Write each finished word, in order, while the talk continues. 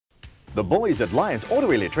The boys at Lions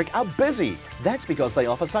Auto Electric are busy. That's because they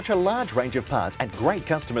offer such a large range of parts and great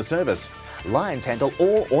customer service. Lions handle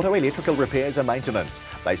all auto electrical repairs and maintenance.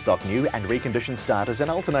 They stock new and reconditioned starters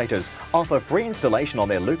and alternators, offer free installation on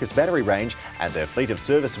their Lucas battery range, and their fleet of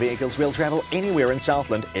service vehicles will travel anywhere in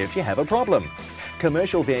Southland if you have a problem.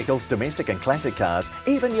 Commercial vehicles, domestic and classic cars,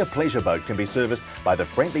 even your pleasure boat can be serviced by the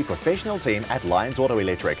friendly professional team at Lions Auto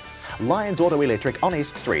Electric. Lions Auto Electric on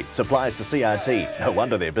Esk Street, supplies to CRT. No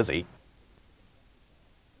wonder they're busy.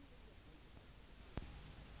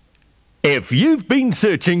 If you've been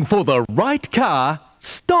searching for the right car,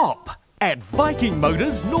 stop at Viking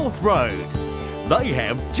Motors North Road. They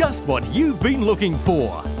have just what you've been looking for.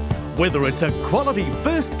 Whether it's a quality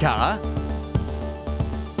first car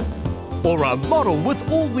or a model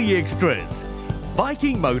with all the extras,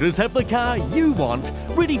 Viking Motors have the car you want,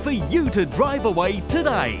 ready for you to drive away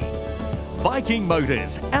today. Viking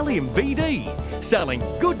Motors, LMVD, selling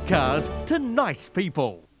good cars to nice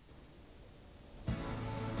people.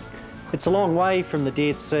 It's a long way from the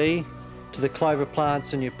Dead Sea to the clover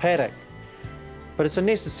plants in your paddock, but it's a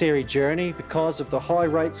necessary journey because of the high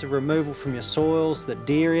rates of removal from your soils that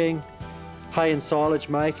dairying, hay and silage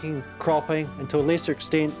making, cropping, and to a lesser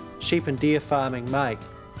extent sheep and deer farming make.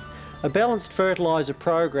 A balanced fertiliser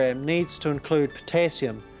program needs to include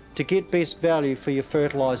potassium to get best value for your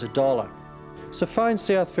fertiliser dollar. So phone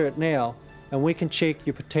Southfert now and we can check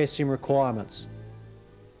your potassium requirements.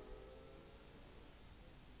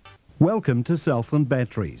 Welcome to Southland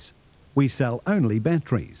Batteries. We sell only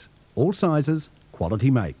batteries, all sizes, quality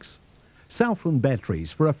makes. Southland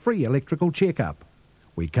Batteries for a free electrical checkup.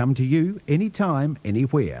 We come to you anytime,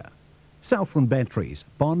 anywhere. Southland Batteries,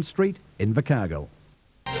 Bond Street, Invercargill.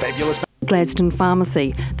 Fabulous. Gladstone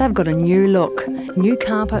Pharmacy. They've got a new look, new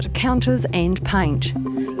carpet, counters and paint.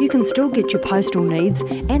 You can still get your postal needs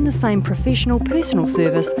and the same professional personal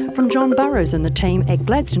service from John Burrows and the team at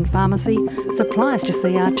Gladstone Pharmacy, supplies to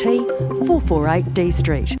CRT, 448 D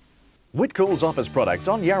Street. Whitcoulls Office Products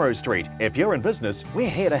on Yarrow Street. If you're in business, we're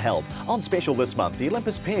here to help. On special this month, the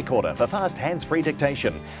Olympus Pear Quarter for fast hands-free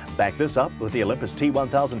dictation. Back this up with the Olympus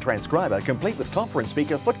T1000 transcriber, complete with conference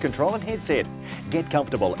speaker, foot control and headset. Get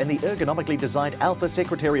comfortable in the ergonomically designed Alpha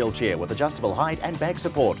secretarial chair with adjustable height and back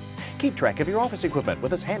support. Keep track of your office equipment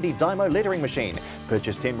with this handy Dymo lettering machine.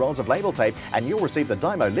 Purchase 10 rolls of label tape and you'll receive the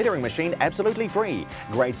Dymo lettering machine absolutely free.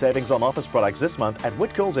 Great savings on office products this month at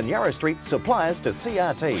Whitcoulls in Yarrow Street, suppliers to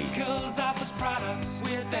CRT. Office products,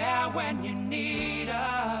 we're there when you need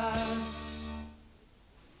us.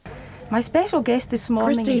 My special guest this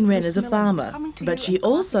morning Christine Wren is a farmer, but she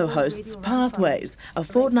also hosts Pathways, a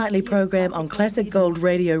fortnightly program on classic gold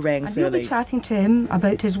radio You'll be Rangfurly. chatting to him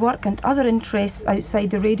about his work and other interests outside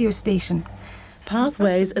the radio station.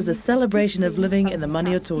 Pathways is a celebration of living in the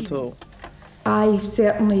Maniatoto. I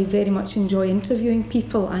certainly very much enjoy interviewing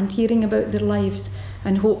people and hearing about their lives,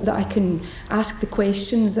 and hope that I can ask the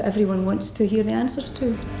questions that everyone wants to hear the answers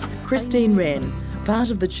to. Christine Wren, part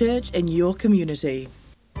of the church in your community.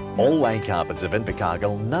 All lay carpets of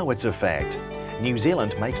Invercargill know it's a fact. New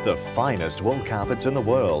Zealand makes the finest wool carpets in the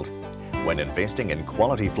world. When investing in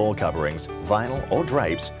quality floor coverings, vinyl or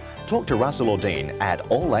drapes, talk to Russell or Dean at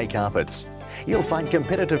All Lay Carpets. You'll find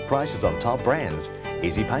competitive prices on top brands,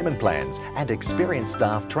 easy payment plans and experienced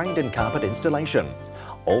staff trained in carpet installation.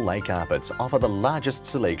 All Lay Carpets offer the largest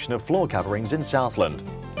selection of floor coverings in Southland.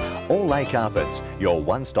 All Lay Carpets, your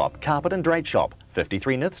one-stop carpet and drape shop,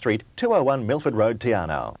 53 Nith Street, 201 Milford Road, Te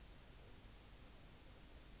Anau.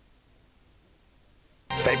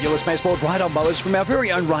 Fabulous Passport ride-on mowers from our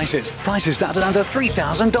very own Rices. Prices start at under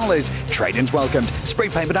 $3,000. Trade-ins welcomed. Spree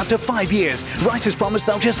payment up to 5 years. Rices promise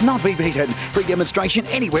they'll just not be beaten. Free demonstration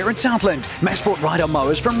anywhere in Southland. Massport ride-on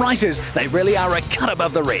mowers from Rices. They really are a cut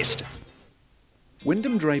above the rest.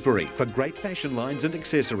 Wyndham Drapery for great fashion lines and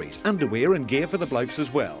accessories, underwear and gear for the blokes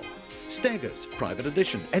as well. Staggers, Private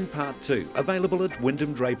Edition and Part 2, available at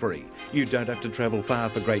Wyndham Drapery. You don't have to travel far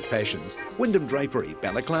for great fashions. Wyndham Drapery,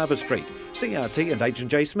 Balaclava Street. CRT and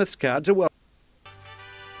H&J Smith's cards are well.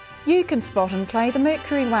 You can spot and play the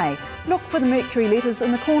Mercury Way. Look for the Mercury letters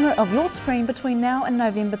in the corner of your screen between now and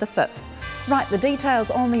November the 5th. Write the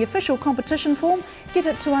details on the official competition form, get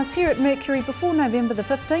it to us here at Mercury before November the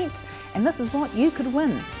 15th, and this is what you could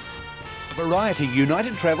win. Variety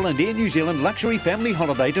United Travel and Air New Zealand luxury family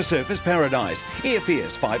holiday to Surfers Paradise.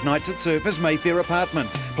 Airfares, 5 nights at Surfers Mayfair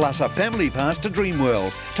Apartments, plus a family pass to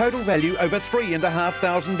Dreamworld. Total value over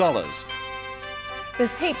 $3,500.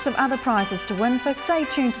 There's heaps of other prizes to win, so stay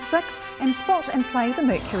tuned to 6 and spot and play the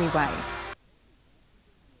Mercury Way.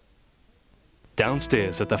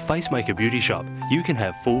 Downstairs at the Facemaker Beauty Shop, you can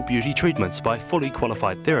have full beauty treatments by fully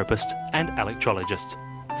qualified therapists and electrologists.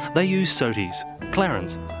 They use Soties,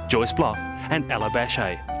 Clarins, Joyce Block and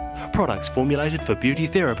Alabache. Products formulated for beauty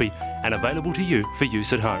therapy and available to you for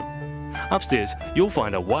use at home. Upstairs, you'll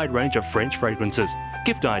find a wide range of French fragrances,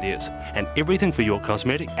 gift ideas and everything for your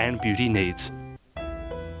cosmetic and beauty needs.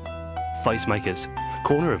 Facemakers,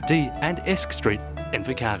 corner of D and Esk Street,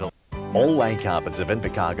 Invercargill. All lay carpets of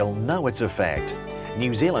Invercargill know it's a fact.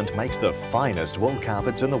 New Zealand makes the finest wool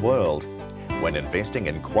carpets in the world. When investing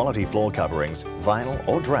in quality floor coverings, vinyl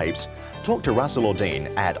or drapes, talk to Russell or Dean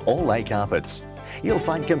at All Lay Carpets. You'll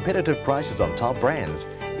find competitive prices on top brands,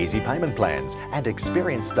 easy payment plans and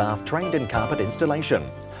experienced staff trained in carpet installation.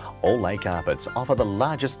 All Lay Carpets offer the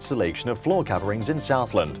largest selection of floor coverings in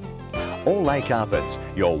Southland. All Lay Carpets,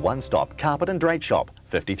 your one-stop carpet and drape shop,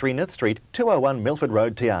 53 Nith Street, 201 Milford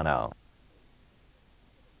Road, Te Anau.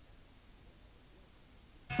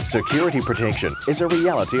 Security protection is a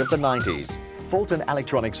reality of the 90s. Fulton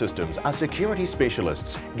Electronic Systems are security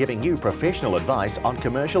specialists giving you professional advice on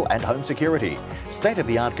commercial and home security,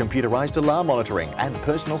 state-of-the-art computerized alarm monitoring and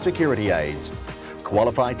personal security aids.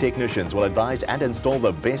 Qualified technicians will advise and install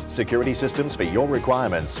the best security systems for your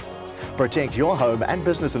requirements. Protect your home and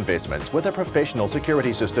business investments with a professional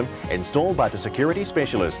security system installed by the security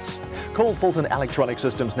specialists. Call Fulton Electronic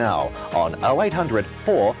Systems now on 0800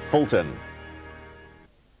 4 Fulton.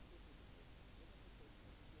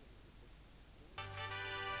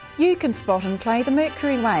 You can spot and play the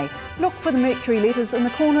Mercury way. Look for the Mercury letters in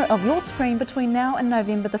the corner of your screen between now and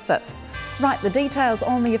November the 5th. Write the details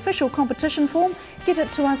on the official competition form, get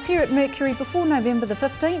it to us here at Mercury before November the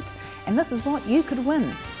 15th, and this is what you could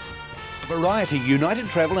win. Variety United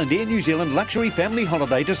Travel and Air New Zealand luxury family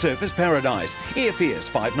holiday to Surfers Paradise. Airfares,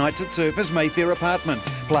 5 nights at Surfers Mayfair Apartments,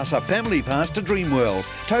 plus a family pass to Dreamworld.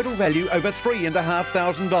 Total value over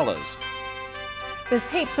 $3,500. There's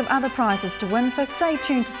heaps of other prizes to win, so stay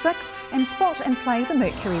tuned to 6 and spot and play the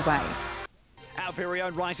Mercury way. Our very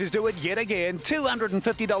own writers do it yet again.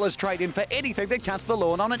 $250 trade-in for anything that cuts the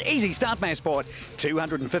lawn on an Easy Start Massport.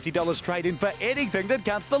 $250 trade-in for anything that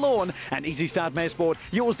cuts the lawn. An Easy Start Massport,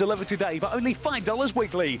 yours delivered today for only $5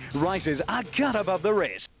 weekly. Writers are cut above the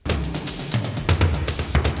rest.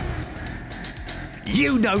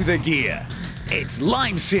 You know the gear. It's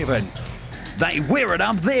Line 7. They wear it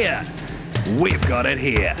up there. We've got it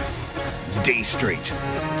here. D Street,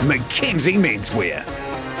 Mackenzie Menswear.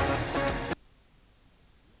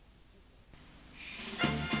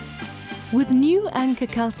 With new Anchor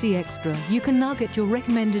Calci Extra, you can now get your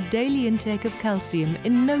recommended daily intake of calcium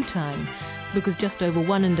in no time, because just over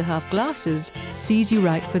 1.5 glasses sees you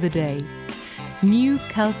right for the day. New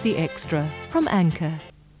Calci Extra from Anchor.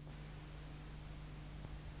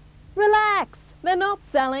 Relax! They're not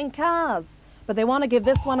selling cars, but they want to give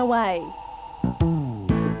this one away.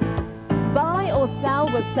 Buy or sell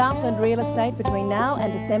with Southland Real Estate between now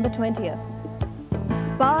and December 20th.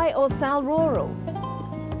 Buy or sell rural.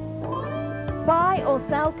 Buy or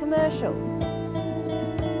sell commercial.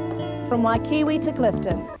 From Waikiwi to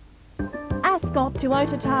Clifton. Ascot to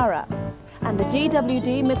Otatara. And the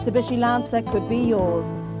GWD Mitsubishi Lancer could be yours.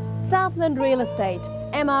 Southland Real Estate,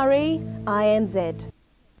 MRE-INZ.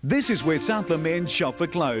 This is where Southland men shop for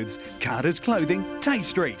clothes. Carter's Clothing, Tay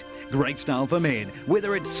Street. Great style for men,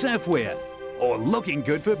 whether it's surfwear or looking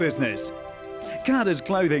good for business. Carter's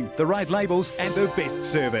Clothing, the right labels and the best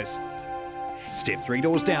service. Step 3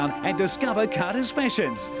 doors down and discover Carter's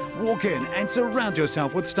Fashions. Walk in and surround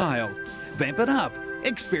yourself with style. Vamp it up,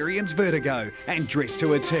 experience vertigo and dress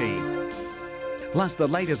to a T. Plus the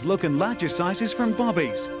latest look and larger sizes from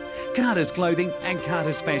Bobby's. Carter's Clothing and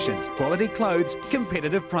Carter's Fashions. Quality clothes,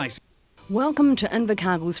 competitive prices. Welcome to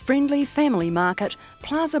Invercargill's friendly family market,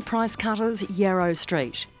 Plaza Price Cutters, Yarrow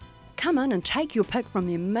Street. Come in and take your pick from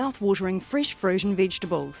their mouth-watering fresh fruit and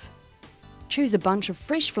vegetables. Choose a bunch of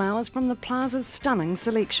fresh flowers from the Plaza's stunning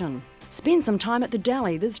selection. Spend some time at the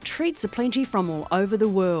deli, there's treats aplenty from all over the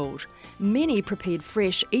world. Many prepared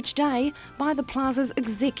fresh each day by the Plaza's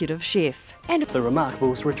executive chef. And The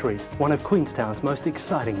Remarkables Retreat, one of Queenstown's most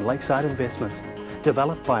exciting lakeside investments.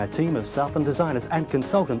 Developed by a team of Southland designers and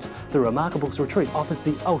consultants, the Remarkables Retreat offers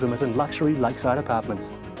the ultimate in luxury lakeside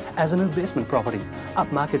apartments. As an investment property,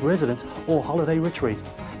 upmarket residence or holiday retreat,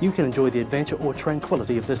 you can enjoy the adventure or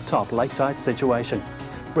tranquility of this top lakeside situation.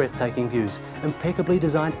 Breathtaking views, impeccably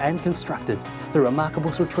designed and constructed, the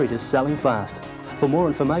Remarkables Retreat is selling fast. For more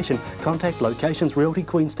information, contact Locations Realty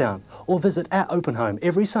Queenstown or visit our open home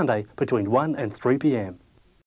every Sunday between 1 and 3 p.m.